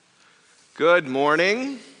Good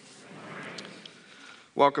morning.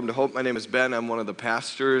 Welcome to Hope. My name is Ben. I'm one of the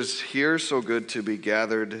pastors here. So good to be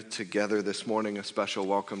gathered together this morning. A special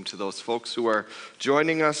welcome to those folks who are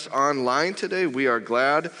joining us online today. We are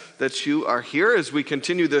glad that you are here as we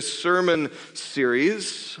continue this sermon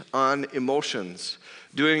series on emotions,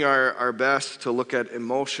 doing our best to look at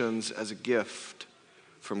emotions as a gift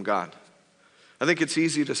from God. I think it's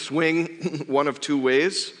easy to swing one of two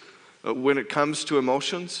ways when it comes to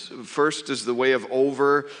emotions. First is the way of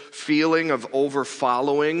over-feeling, of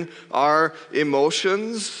over-following our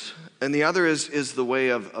emotions. And the other is the way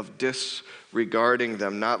of disregarding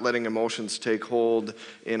them, not letting emotions take hold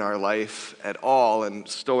in our life at all. And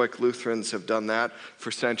Stoic Lutherans have done that for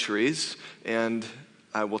centuries. And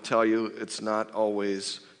I will tell you, it's not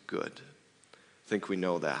always good. I think we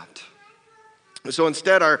know that. So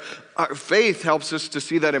instead, our faith helps us to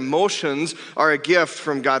see that emotions are a gift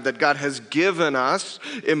from God, that God has given us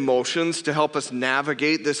emotions to help us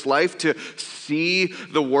navigate this life, to see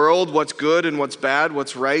the world, what's good and what's bad,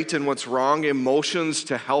 what's right and what's wrong, emotions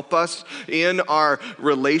to help us in our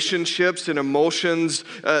relationships, and emotions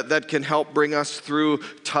that can help bring us through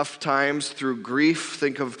tough times, through grief.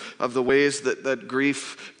 Think of the ways that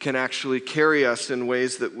grief can actually carry us in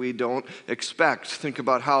ways that we don't expect. Think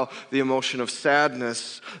about how the emotion of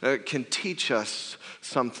sadness can teach us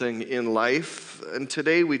something in life. And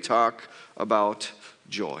today we talk about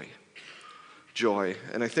joy. Joy.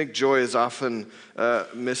 And I think joy is often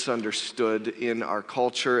misunderstood in our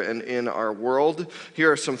culture and in our world. Here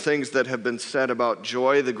are some things that have been said about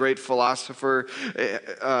joy. The great philosopher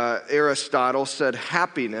Aristotle said,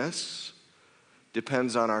 happiness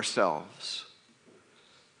depends on ourselves.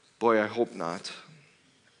 Boy, I hope not.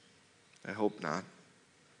 I hope not.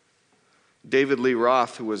 David Lee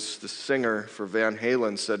Roth, who was the singer for Van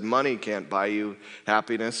Halen, said, money can't buy you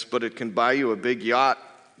happiness, but it can buy you a big yacht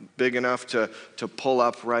big enough to pull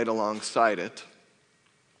up right alongside it.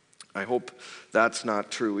 I hope that's not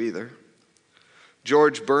true either.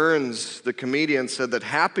 George Burns, the comedian, said that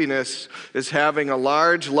happiness is having a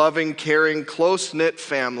large, loving, caring, close-knit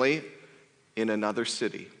family in another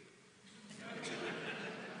city.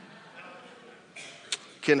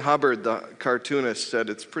 Ken Hubbard, the cartoonist, said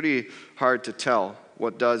it's pretty hard to tell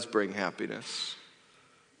what does bring happiness.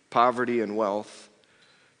 Poverty and wealth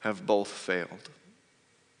have both failed.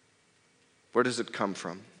 Where does it come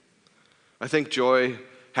from? I think joy,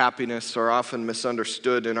 happiness are often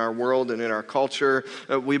misunderstood in our world and in our culture.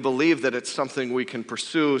 We believe that it's something we can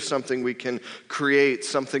pursue, something we can create,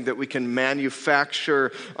 something that we can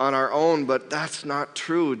manufacture on our own, but that's not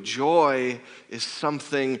true. Joy is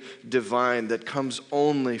something divine that comes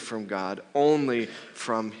only from God, only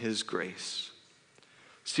from His grace.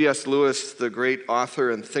 C.S. Lewis, the great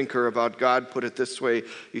author and thinker about God, put it this way.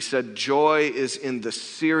 He said, joy is in the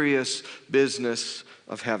serious business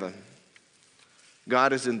of heaven.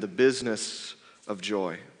 God is in the business of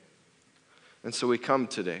joy. And so we come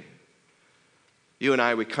today. You and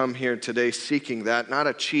I, we come here today seeking that, not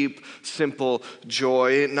a cheap, simple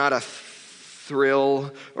joy, not a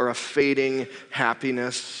thrill or a fading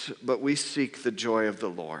happiness, but we seek the joy of the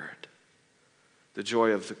Lord, the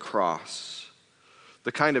joy of the cross.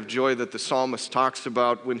 The kind of joy that the psalmist talks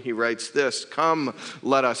about when he writes this, come,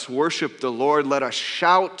 let us worship the Lord, let us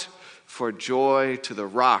shout for joy to the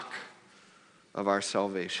rock of our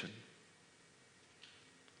salvation.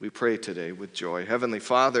 We pray today with joy. Heavenly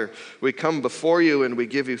Father, we come before you and we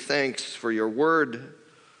give you thanks for your word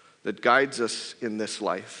that guides us in this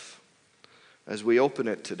life. As we open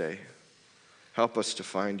it today, help us to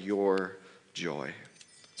find your joy.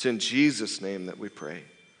 It's in Jesus' name that we pray.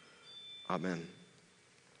 Amen.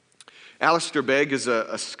 Alistair Begg is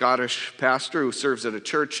a Scottish pastor who serves at a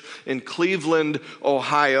church in Cleveland,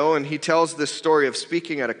 Ohio, and he tells this story of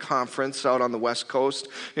speaking at a conference out on the West Coast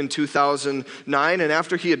in 2009, and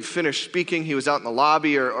after he had finished speaking, he was out in the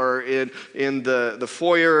lobby or in the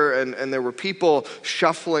foyer, and there were people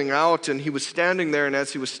shuffling out, and he was standing there, and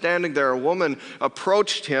as he was standing there, a woman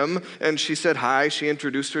approached him, and she said hi, she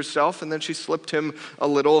introduced herself, and then she slipped him a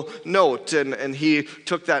little note, and he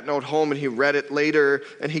took that note home, and he read it later,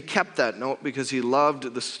 and he kept that note because he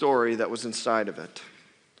loved the story that was inside of it.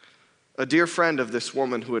 A dear friend of this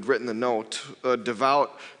woman who had written the note, a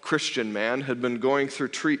devout Christian man, had been going through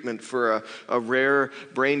treatment for a rare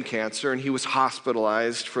brain cancer, and he was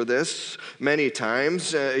hospitalized for this many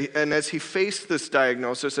times. And as he faced this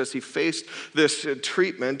diagnosis, as he faced this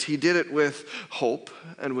treatment, he did it with hope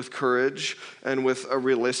and with courage and with a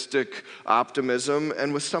realistic optimism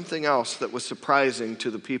and with something else that was surprising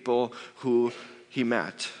to the people who he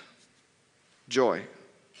met. Joy.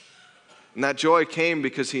 And that joy came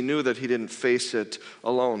because he knew that he didn't face it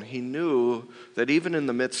alone. He knew that even in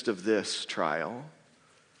the midst of this trial,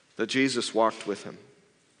 that Jesus walked with him.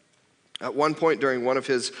 At one point during one of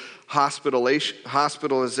his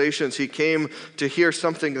hospitalizations, he came to hear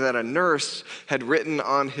something that a nurse had written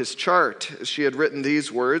on his chart. She had written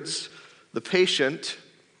these words, "The patient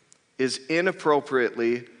is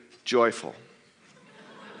inappropriately joyful."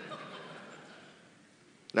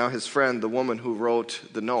 Now his friend, the woman who wrote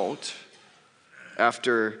the note,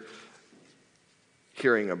 after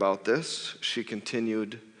hearing about this, she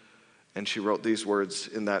continued and she wrote these words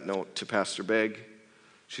in that note to Pastor Begg.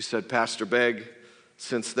 She said, "Pastor Begg,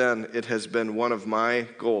 since then it has been one of my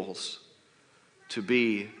goals to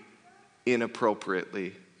be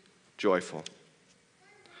inappropriately joyful."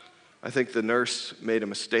 I think the nurse made a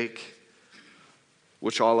mistake,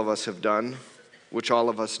 which all of us have done, which all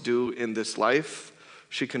of us do in this life.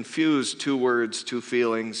 She confused two words, two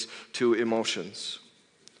feelings, two emotions: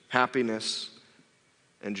 happiness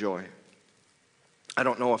and joy. I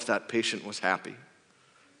don't know if that patient was happy.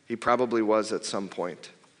 He probably was at some point.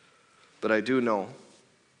 But I do know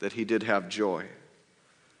that he did have joy.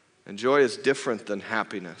 And joy is different than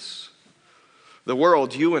happiness. The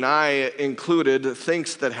world, you and I included,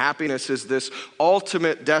 thinks that happiness is this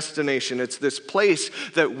ultimate destination. It's this place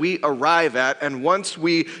that we arrive at, and once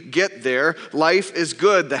we get there, life is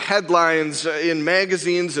good. The headlines in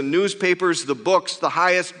magazines and newspapers, the books, the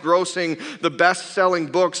highest grossing, the best-selling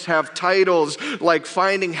books have titles like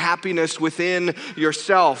Finding Happiness Within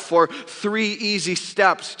Yourself, or 3 Easy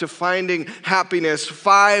Steps to Finding Happiness,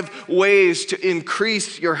 5 Ways to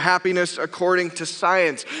Increase Your Happiness According to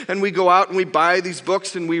Science. And we go out and we buy these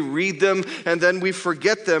books and we read them, and then we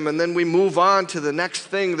forget them, and then we move on to the next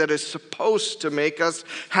thing that is supposed to make us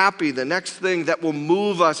happy, the next thing that will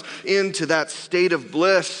move us into that state of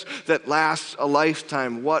bliss that lasts a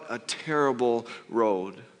lifetime. What a terrible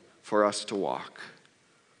road for us to walk,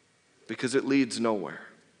 because it leads nowhere.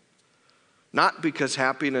 Not because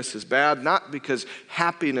happiness is bad, not because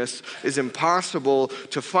happiness is impossible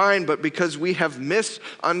to find, but because we have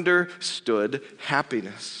misunderstood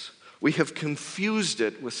happiness. We have confused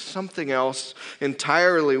it with something else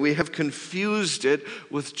entirely. We have confused it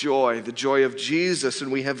with joy, the joy of Jesus,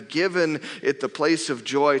 and we have given it the place of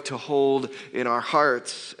joy to hold in our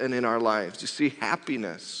hearts and in our lives. You see,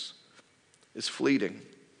 happiness is fleeting.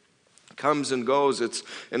 It comes and goes. It's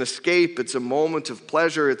an escape. It's a moment of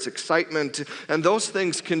pleasure. It's excitement. And those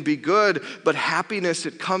things can be good, but happiness,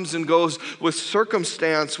 it comes and goes with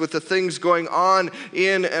circumstance, with the things going on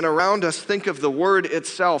in and around us. Think of the word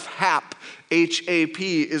itself, hap.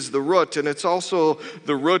 H-A-P is the root, and it's also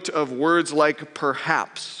the root of words like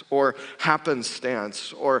perhaps, or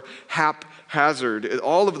happenstance, or haphazard.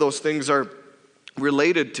 All of those things are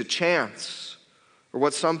related to chance, or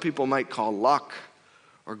what some people might call luck,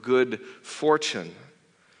 or good fortune.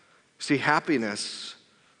 See, happiness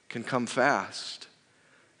can come fast,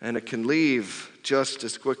 and it can leave just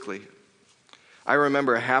as quickly. I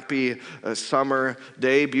remember a happy summer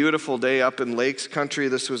day, beautiful day up in Lakes Country.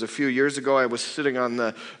 This was a few years ago. I was sitting on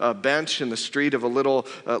the bench in the street of a little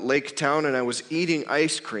lake town, and I was eating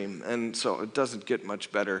ice cream. And so it doesn't get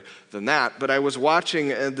much better than that. But I was watching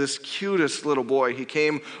this cutest little boy. He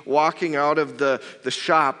came walking out of the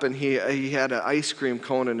shop, and he had an ice cream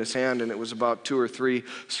cone in his hand, and it was about 2 or 3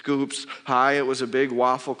 scoops high. It was a big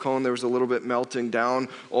waffle cone. There was a little bit melting down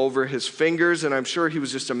over his fingers, and I'm sure he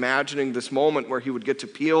was just imagining this moment where he would get to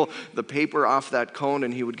peel the paper off that cone,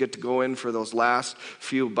 and he would get to go in for those last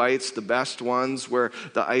few bites, the best ones where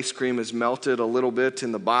the ice cream is melted a little bit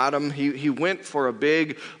in the bottom. He went for a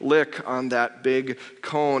big lick on that big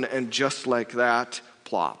cone, and just like that,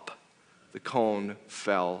 plop, the cone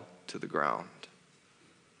fell to the ground,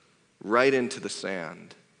 right into the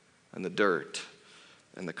sand and the dirt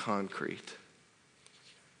and the concrete.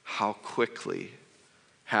 How quickly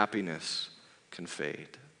happiness can fade.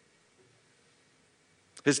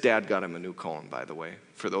 His dad got him a new cone, by the way,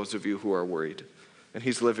 for those of you who are worried. And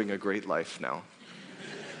he's living a great life now.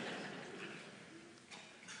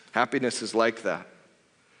 Happiness is like that.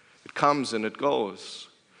 It comes and it goes.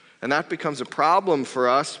 And that becomes a problem for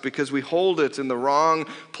us because we hold it in the wrong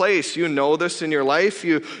place. You know this in your life.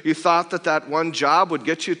 You thought that one job would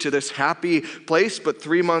get you to this happy place, but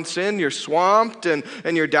 3 months in, you're swamped and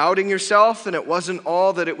you're doubting yourself, and it wasn't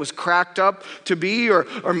all that it was cracked up to be. Or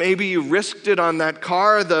maybe you risked it on that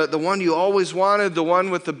car, the one you always wanted, the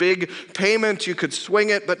one with the big payment. You could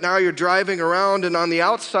swing it, but now you're driving around, and on the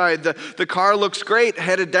outside, the car looks great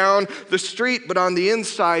headed down the street, but on the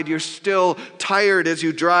inside, you're still tired as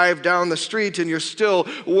you drive drive down the street and you're still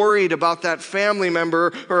worried about that family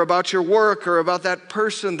member or about your work or about that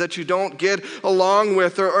person that you don't get along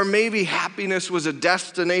with. Or maybe happiness was a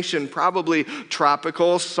destination, probably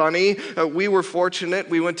tropical, sunny. We were fortunate.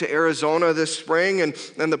 We went to Arizona this spring, and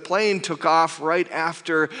the plane took off right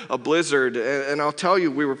after a blizzard. And I'll tell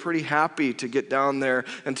you, we were pretty happy to get down there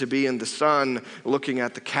and to be in the sun, looking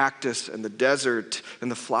at the cactus and the desert,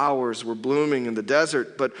 and the flowers were blooming in the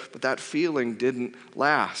desert. But that feeling didn't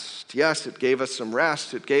last. Yes, it gave us some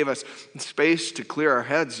rest. It gave us space to clear our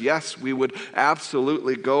heads. Yes, we would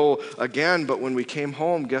absolutely go again. But when we came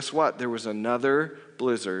home, guess what? There was another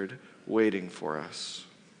blizzard waiting for us.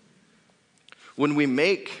 When we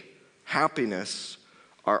make happiness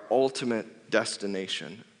our ultimate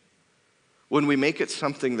destination, when we make it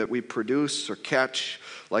something that we produce or catch,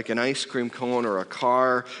 like an ice cream cone or a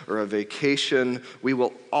car or a vacation, we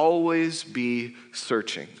will always be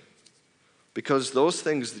searching. Because those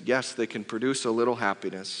things, yes, they can produce a little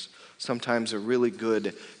happiness, sometimes a really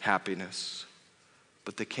good happiness,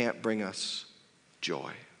 but they can't bring us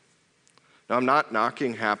joy. Now, I'm not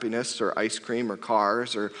knocking happiness or ice cream or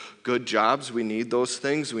cars or good jobs. We need those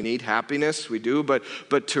things. We need happiness. We do.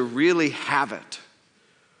 But to really have it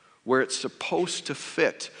where it's supposed to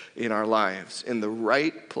fit in our lives, in the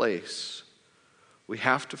right place, we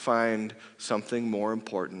have to find something more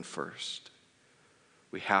important first.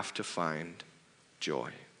 We have to find joy.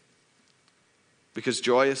 Because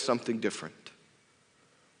joy is something different.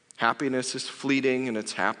 Happiness is fleeting and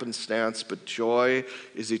it's happenstance, but joy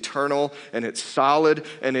is eternal and it's solid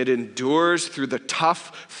and it endures through the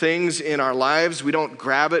tough things in our lives. We don't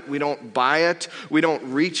grab it, we don't buy it, we don't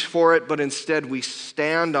reach for it, but instead we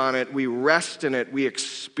stand on it, we rest in it, we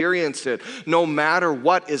experience it, no matter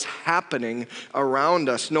what is happening around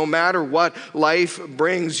us, no matter what life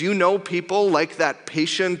brings. You know people like that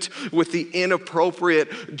patient with the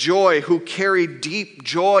inappropriate joy who carry deep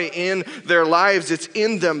joy in their lives. It's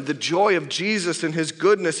in them, the joy of Jesus and his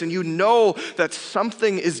goodness, and you know that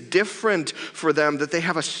something is different for them, that they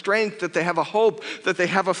have a strength, that they have a hope, that they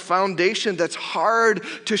have a foundation that's hard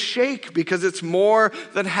to shake because it's more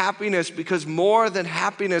than happiness, because more than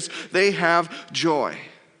happiness, they have joy.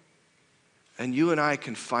 And you and I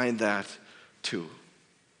can find that too.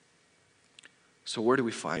 So where do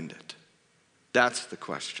we find it? That's the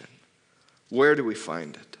question. Where do we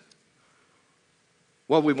find it?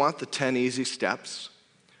 Well, we want the 10 easy steps.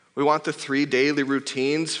 We want the 3 daily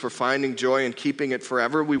routines for finding joy and keeping it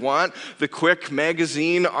forever. We want the quick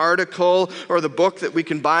magazine article or the book that we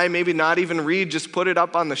can buy, maybe not even read, just put it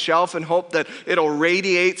up on the shelf and hope that it'll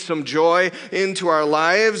radiate some joy into our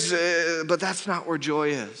lives. But that's not where joy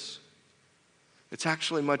is. It's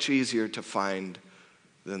actually much easier to find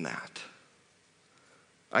than that.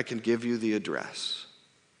 I can give you the address.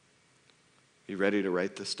 You ready to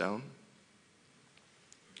write this down?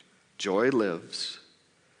 Joy lives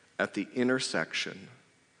at the intersection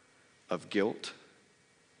of guilt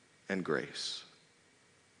and grace.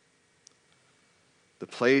 The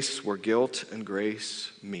place where guilt and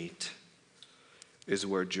grace meet is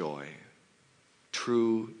where joy,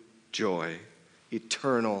 true joy,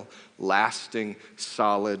 eternal, lasting,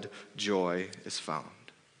 solid joy is found.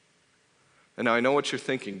 And now I know what you're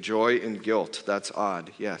thinking, joy and guilt, that's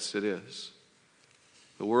odd. Yes, it is.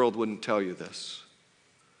 The world wouldn't tell you this,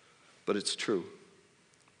 but it's true.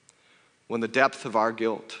 When the depth of our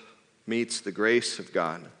guilt meets the grace of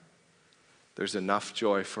God, there's enough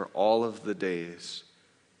joy for all of the days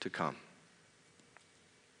to come.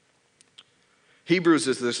 Hebrews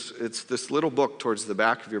is this little book towards the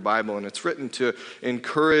back of your Bible, and it's written to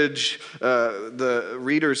encourage the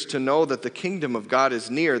readers to know that the kingdom of God is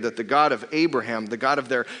near, that the God of Abraham, the God of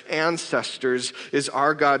their ancestors, is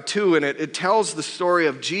our God too. And it tells the story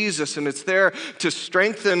of Jesus, and it's there to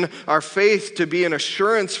strengthen our faith, to be an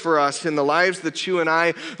assurance for us in the lives that you and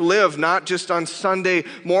I live, not just on Sunday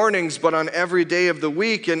mornings, but on every day of the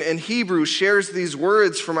week. And Hebrews shares these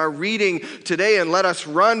words from our reading today, and let us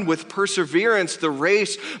run with perseverance the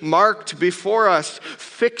race marked before us,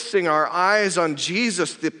 fixing our eyes on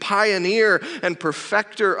Jesus, the pioneer and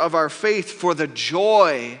perfecter of our faith. For the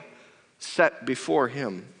joy set before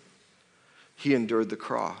him, he endured the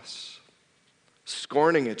cross,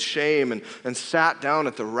 scorning its shame, and sat down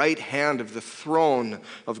at the right hand of the throne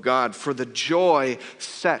of God. For the joy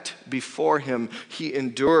set before him, he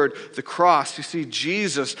endured the cross. You see,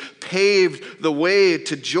 Jesus paved the way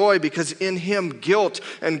to joy because in him, guilt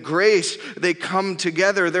and grace, they come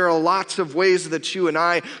together. There are lots of ways that you and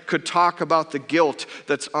I could talk about the guilt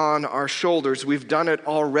that's on our shoulders. We've done it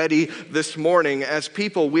already this morning. As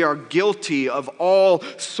people, we are guilty of all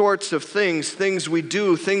sorts of things we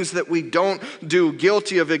do, things that we don't do. do,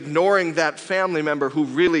 guilty of ignoring that family member who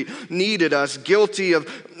really needed us, guilty of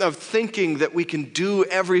thinking that we can do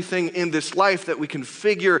everything in this life, that we can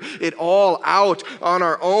figure it all out on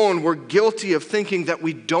our own. We're guilty of thinking that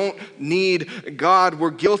we don't need God. We're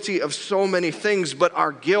guilty of so many things, but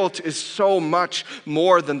our guilt is so much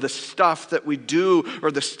more than the stuff that we do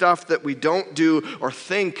or the stuff that we don't do or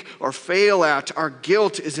think or fail at. Our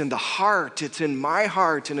guilt is in the heart. It's in my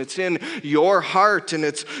heart and it's in your heart, and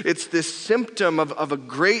it's this symptom of a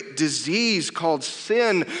great disease called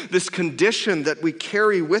sin, this condition that we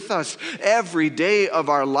carry with us every day of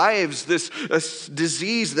our lives, this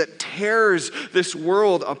disease that tears this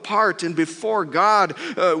world apart. And before God,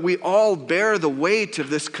 we all bear the weight of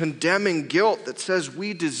this condemning guilt that says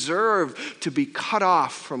we deserve to be cut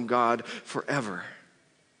off from God forever.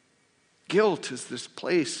 Guilt is this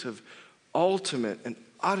place of ultimate and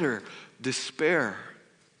utter despair.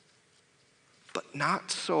 But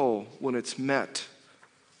not so when it's met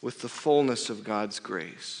with the fullness of God's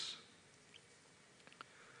grace.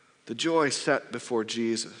 The joy set before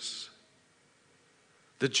Jesus,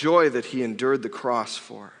 the joy that he endured the cross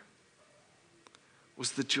for,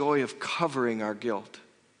 was the joy of covering our guilt,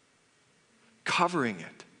 covering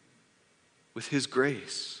it with his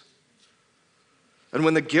grace. And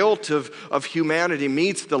when the guilt of humanity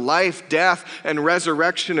meets the life, death, and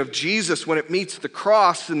resurrection of Jesus, when it meets the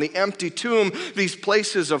cross and the empty tomb, these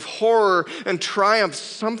places of horror and triumph,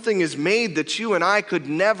 something is made that you and I could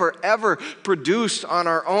never, ever produce on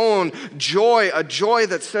our own. Joy, a joy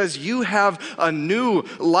that says you have a new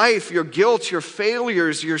life. Your guilt, your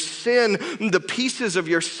failures, your sin, the pieces of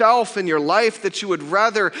yourself and your life that you would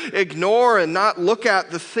rather ignore and not look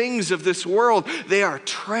at, the things of this world, they are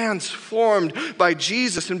transformed by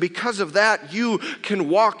Jesus. And because of that, you can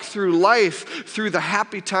walk through life, through the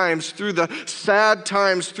happy times, through the sad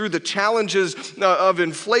times, through the challenges of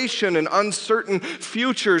inflation and uncertain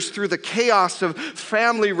futures, through the chaos of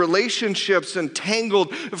family relationships and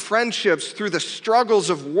tangled friendships, through the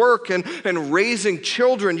struggles of work and raising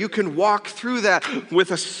children. You can walk through that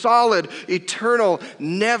with a solid, eternal,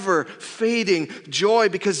 never fading joy,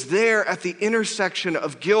 because there at the intersection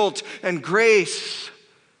of guilt and grace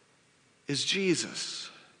is Jesus.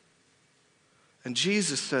 And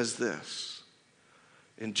Jesus says this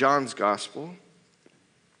in John's gospel: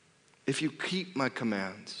 if you keep my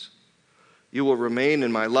commands, you will remain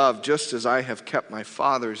in my love, just as I have kept my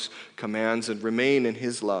Father's commands and remain in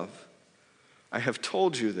his love. I have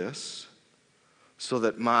told you this so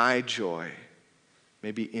that my joy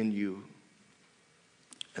may be in you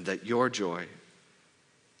and that your joy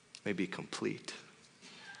may be complete.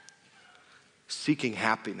 Seeking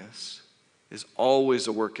happiness is always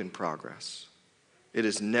a work in progress. It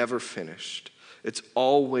is never finished. It's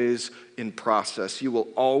always in process. You will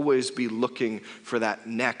always be looking for that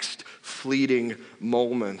next fleeting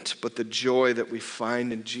moment. But the joy that we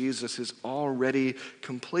find in Jesus is already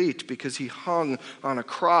complete because he hung on a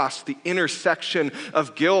cross, the intersection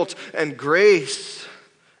of guilt and grace.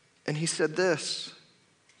 And he said this: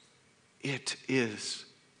 it is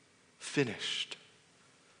finished.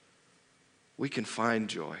 We can find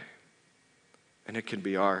joy. And it can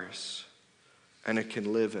be ours, and it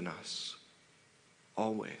can live in us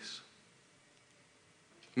always.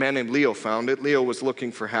 A man named Leo found it. Leo was looking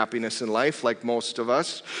for happiness in life like most of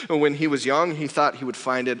us. And when he was young, he thought he would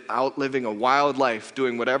find it out living a wild life,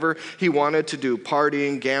 doing whatever he wanted to do,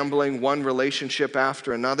 partying, gambling, one relationship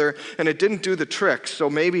after another. And it didn't do the trick, so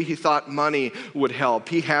maybe he thought money would help.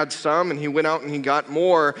 He had some, and he went out and he got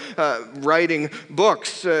more, writing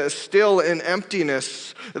books, still in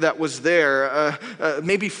emptiness that was there.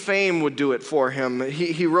 Maybe fame would do it for him.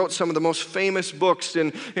 He wrote some of the most famous books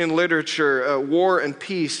in literature, War and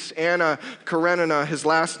Peace, Anna Karenina. His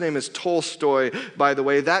last name is Tolstoy, by the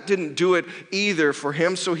way. That didn't do it either for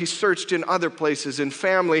him, so he searched in other places, in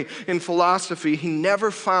family, in philosophy. He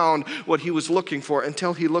never found what he was looking for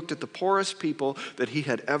until he looked at the poorest people that he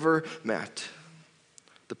had ever met,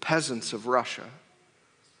 the peasants of Russia,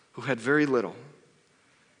 who had very little.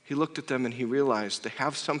 He looked at them and he realized they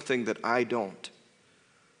have something that I don't.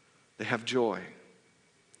 They have joy.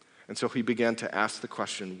 And so he began to ask the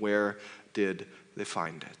question, where did they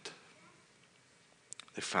find it?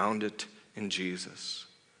 They found it in Jesus,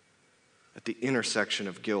 at the intersection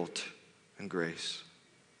of guilt and grace.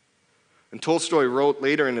 And Tolstoy wrote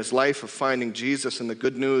later in his life of finding Jesus and the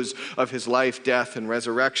good news of his life, death, and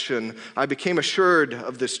resurrection, I became assured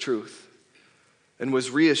of this truth and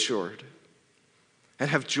was reassured and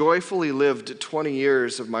have joyfully lived 20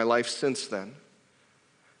 years of my life since then,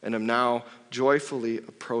 and am now joyfully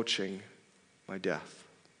approaching my death.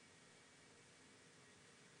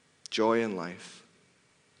 Joy in life,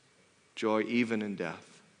 joy even in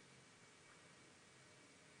death.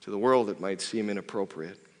 To the world, it might seem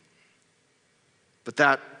inappropriate. But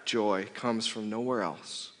that joy comes from nowhere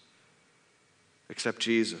else except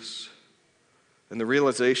Jesus and the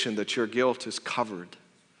realization that your guilt is covered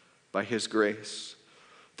by his grace,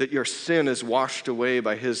 that your sin is washed away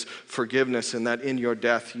by his forgiveness, and that in your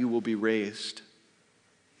death you will be raised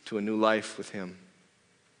to a new life with him.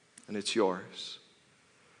 And it's yours.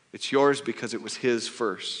 It's yours because it was his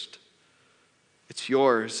first. It's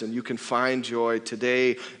yours, and you can find joy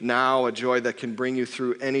today, now, a joy that can bring you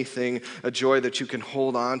through anything, a joy that you can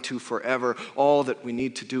hold on to forever. All that we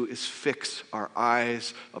need to do is fix our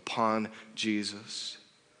eyes upon Jesus,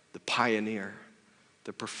 the pioneer,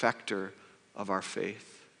 the perfecter of our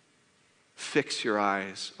faith. Fix your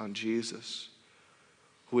eyes on Jesus,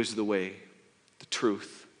 who is the way, the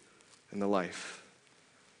truth, and the life.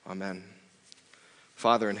 Amen.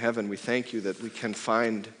 Father in heaven, we thank you that we can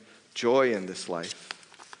find joy in this life,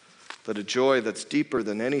 but a joy that's deeper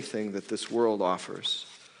than anything that this world offers,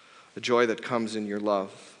 a joy that comes in your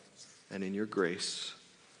love and in your grace,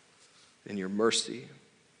 in your mercy,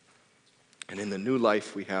 and in the new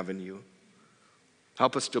life we have in you.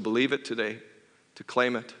 Help us to believe it today, to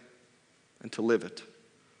claim it, and to live it.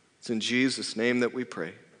 It's in Jesus' name that we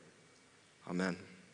pray. Amen.